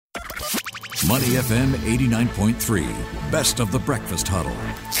Money FM 89.3, best of the breakfast huddle.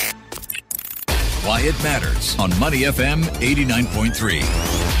 Why it matters on Money FM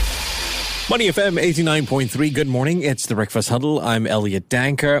 89.3. Money FM 89.3. Good morning. It's the Breakfast Huddle. I'm Elliot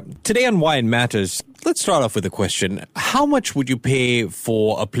Danker. Today on Why It Matters, let's start off with a question. How much would you pay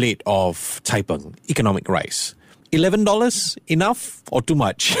for a plate of Tai Peng, economic rice? $11 enough or too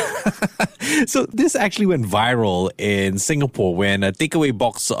much? So this actually went viral in Singapore when a takeaway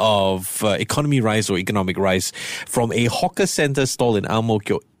box of economy rice or economic rice from a hawker center stall in Ang Mo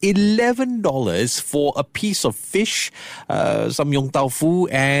Kio, $11 for a piece of fish, some yong tau fu,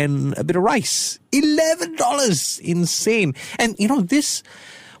 and a bit of rice. $11! Insane. And, this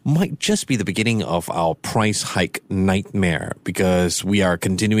might just be the beginning of our price hike nightmare because we are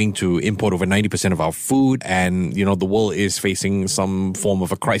continuing to import over 90% of our food and, the world is facing some form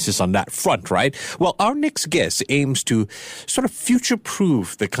of a crisis on that front, right? Well, our next guest aims to sort of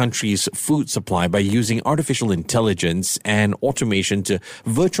future-proof the country's food supply by using artificial intelligence and automation to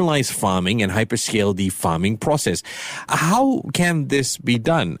virtualize farming and hyperscale the farming process. How can this be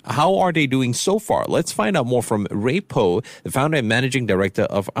done? How are they doing so far? Let's find out more from Ray Poh, the founder and managing director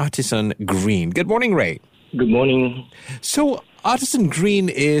of Artisan Green. Good morning, Ray. Good morning. So, Artisan Green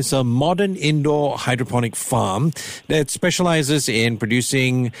is a modern indoor hydroponic farm that specializes in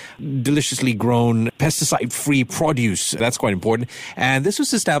producing deliciously grown pesticide-free produce. That's quite important. And this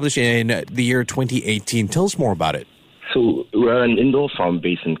was established in the year 2018. Tell us more about it. So we're an indoor farm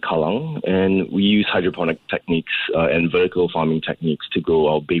based in Kallang, and we use hydroponic techniques and vertical farming techniques to grow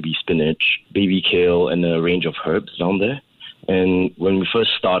our baby spinach, baby kale, and a range of herbs down there. And when we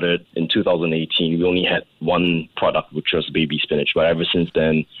first started in 2018, we only had one product, which was baby spinach. But ever since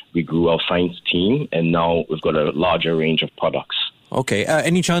then, we grew our science team, and now we've got a larger range of products. Okay.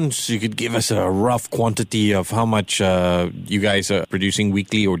 Any chance you could give us a rough quantity of how much you guys are producing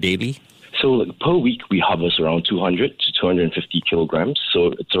weekly or daily? So per week, we harvest around 200 to 250 kilograms.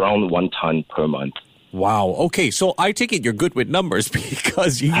 So it's around 1 ton per month. Wow. Okay, so I take it you're good with numbers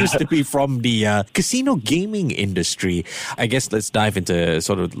because you used to be from the casino gaming industry. I guess let's dive into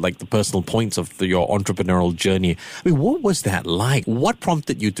sort of like the personal points of your entrepreneurial journey. I mean, what was that like? What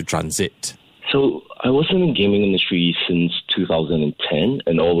prompted you to transit? So I was in the gaming industry since 2010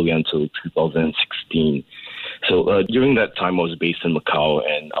 and all the way until 2016. So during that time, I was based in Macau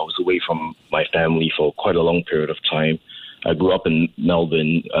and I was away from my family for quite a long period of time. I grew up in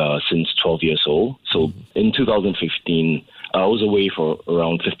Melbourne since 12 years old. So in 2015, I was away for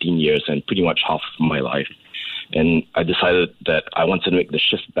around 15 years and pretty much half of my life. And I decided that I wanted to make the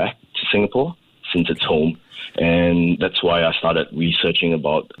shift back to Singapore since it's home. And that's why I started researching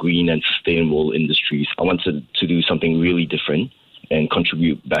about green and sustainable industries. I wanted to do something really different and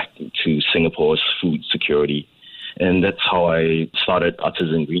contribute back to Singapore's food security. And that's how I started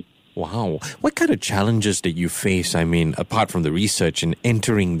Artisan Green. Wow. What kind of challenges did you face, apart from the research in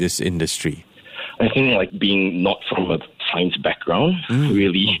entering this industry? I think being not from a science background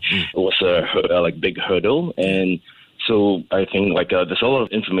really was a big hurdle. And so I think there's a lot of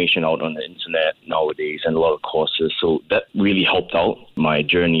information out on the internet nowadays and a lot of courses. So that really helped out my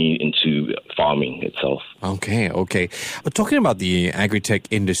journey into farming itself. Okay. But talking about the agri-tech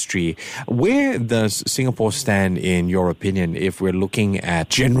industry, where does Singapore stand in your opinion if we're looking at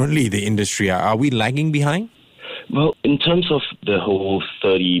generally the industry? Are we lagging behind? Well, in terms of the whole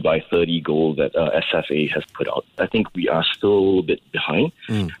 30 by 30 goal that SFA has put out, I think we are still a little bit behind.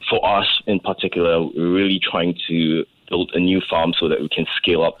 For us in particular, we're really trying to build a new farm so that we can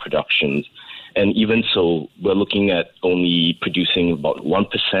scale up productions. And even so, we're looking at only producing about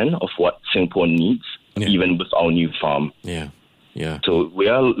 1% of what Singapore needs, even with our new farm. Yeah. So we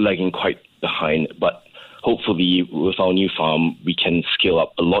are lagging quite behind, but hopefully with our new farm, we can scale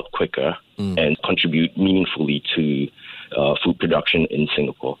up a lot quicker and contribute meaningfully to food production in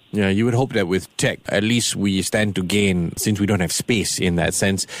Singapore. Yeah, you would hope that with tech, at least we stand to gain since we don't have space in that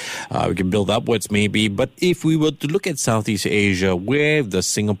sense. We can build upwards maybe. But if we were to look at Southeast Asia, where does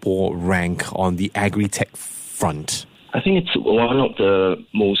Singapore rank on the agri-tech front? I think it's one of the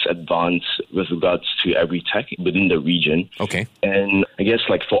most advanced with regards to agri-tech within the region. Okay. And I guess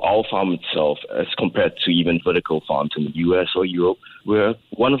for our farm itself, as compared to even vertical farms in the US or Europe, we're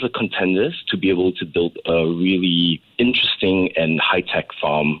one of the contenders to be able to build a really interesting and high-tech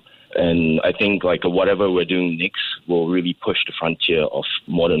farm. And I think whatever we're doing next will really push the frontier of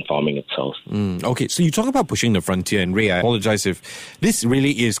modern farming itself. Okay, so you talk about pushing the frontier, and Ray, I apologize if this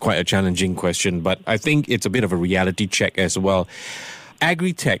really is quite a challenging question, but I think it's a bit of a reality check as well.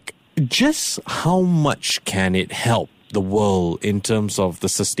 Agri-tech, just how much can it help the world in terms of the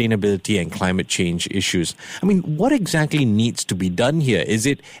sustainability and climate change issues. I mean, what exactly needs to be done here? Is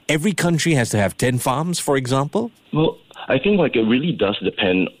it every country has to have 10 farms, for example? Well, I think it really does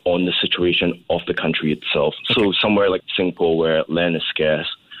depend on the situation of the country itself. Okay. So somewhere like Singapore, where land is scarce,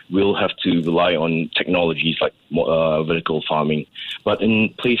 we'll have to rely on technologies like vertical farming. But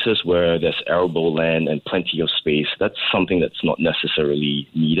in places where there's arable land and plenty of space, that's something that's not necessarily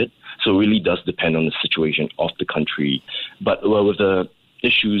needed. So it really does depend on the situation of the country. But with the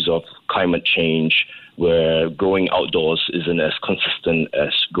issues of climate change, where growing outdoors isn't as consistent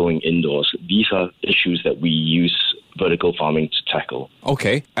as growing indoors, these are issues that we use vertical farming to tackle.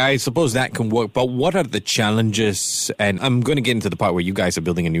 Okay, I suppose that can work, but what are the challenges? And I'm going to get into the part where you guys are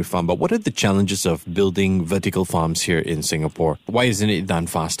building a new farm, but what are the challenges of building vertical farms here in Singapore? Why isn't it done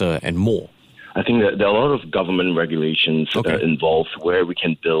faster and more? I think that there are a lot of government regulations involved where we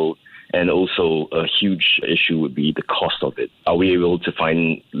can build. And also a huge issue would be the cost of it. Are we able to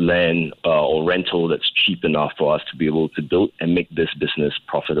find land or rental that's cheap enough for us to be able to build and make this business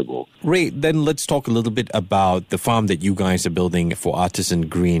profitable? Ray, then let's talk a little bit about the farm that you guys are building for Artisan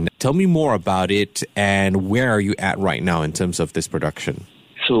Green. Tell me more about it and where are you at right now in terms of this production?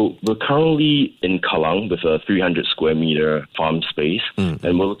 So we're currently in Kallang with a 300 square meter farm space, and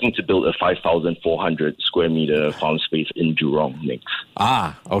we're looking to build a 5,400 square meter farm space in Jurong next.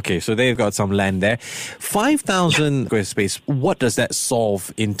 Ah, okay. So they've got some land there. 5,000 square space, what does that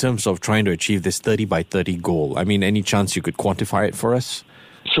solve in terms of trying to achieve this 30 by 30 goal? I mean, any chance you could quantify it for us?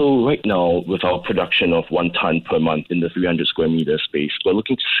 So right now, with our production of 1 ton per month in the 300 square meter space, we're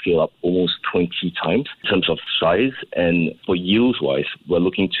looking to scale up almost 20 times in terms of size. And for yields-wise, we're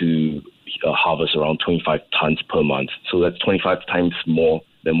looking to harvest around 25 tons per month. So that's 25 times more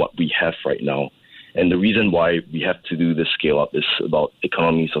than what we have right now. And the reason why we have to do this scale-up is about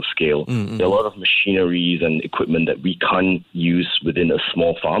economies of scale. Mm-hmm. There are a lot of machineries and equipment that we can't use within a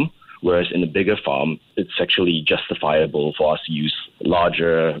small farm. Whereas in a bigger farm, it's actually justifiable for us to use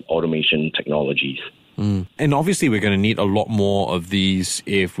larger automation technologies. And obviously, we're going to need a lot more of these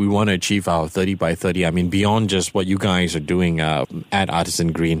if we want to achieve our 30 by 30. I mean, beyond just what you guys are doing at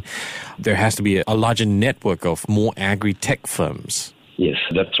Artisan Green, there has to be a larger network of more agri-tech firms. Yes,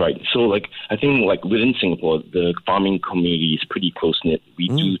 that's right. So, I think, within Singapore, the farming community is pretty close-knit. We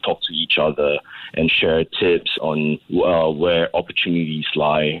do talk to each other and share tips on where opportunities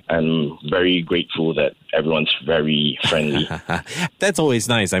lie. I'm very grateful that everyone's very friendly. That's always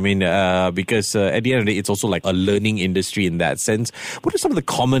nice. I mean, because at the end of the day, it's also like a learning industry in that sense. What are some of the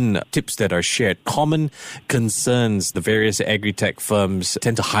common tips that are shared, common concerns the various agri-tech firms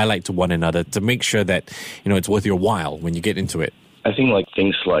tend to highlight to one another to make sure that, it's worth your while when you get into it? I think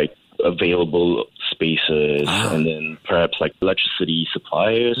things like available spaces and then perhaps electricity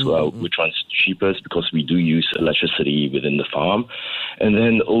suppliers, which one's cheapest because we do use electricity within the farm. And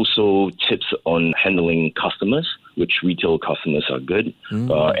then also tips on handling customers, which retail customers are good.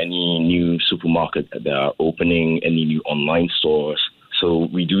 Any new supermarket that are opening, any new online stores. So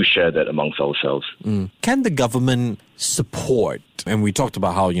we do share that amongst ourselves. Can the government support, and we talked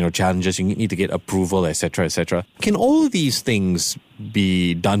about how, challenges, you need to get approval, etc., etc. Can all of these things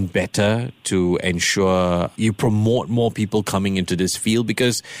be done better to ensure you promote more people coming into this field?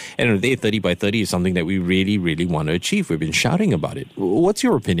 Because at the end of the day, 30 by 30 is something that we really, really want to achieve. We've been shouting about it. What's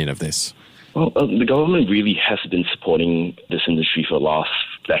your opinion of this? Well, the government really has been supporting this industry for the last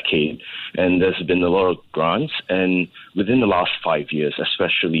decade, and there's been a lot of grants. And within the last 5 years,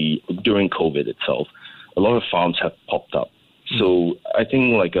 especially during COVID itself, a lot of farms have popped up. So I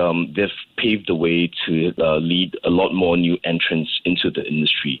think they've paved the way to lead a lot more new entrants into the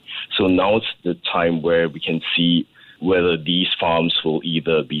industry. So now it's the time where we can see whether these farms will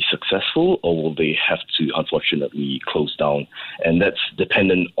either be successful or will they have to, unfortunately, close down. And that's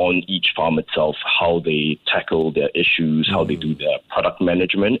dependent on each farm itself, how they tackle their issues, how they do their product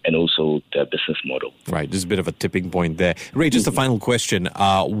management, and also their business model. Right, there's a bit of a tipping point there. Ray, just a final question.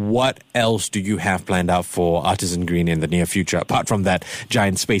 What else do you have planned out for Artisan Green in the near future, apart from that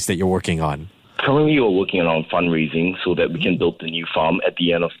giant space that you're working on? Currently, we're working on fundraising so that we can build the new farm at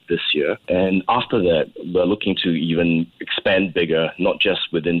the end of this year. And after that, we're looking to even expand bigger, not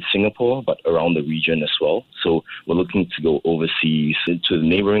just within Singapore, but around the region as well. So we're looking to go overseas into the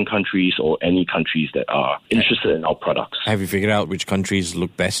neighboring countries or any countries that are interested in our products. Have you figured out which countries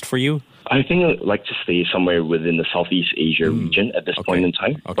look best for you? I think I'd like to stay somewhere within the Southeast Asia region at this point in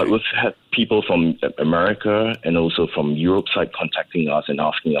time. But we've had people from America and also from Europe side contacting us and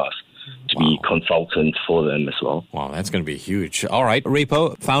asking us, to be consultant for them as well. Wow, that's going to be huge. All right.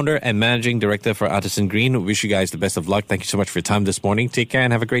 Repo, founder and managing director for Artisan Green. Wish you guys the best of luck. Thank you so much for your time this morning. Take care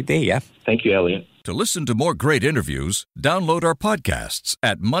and have a great day, yeah? Thank you, Elliot. To listen to more great interviews, download our podcasts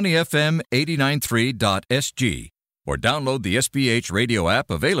at moneyfm893.sg or download the SPH radio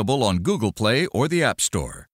app available on Google Play or the App Store.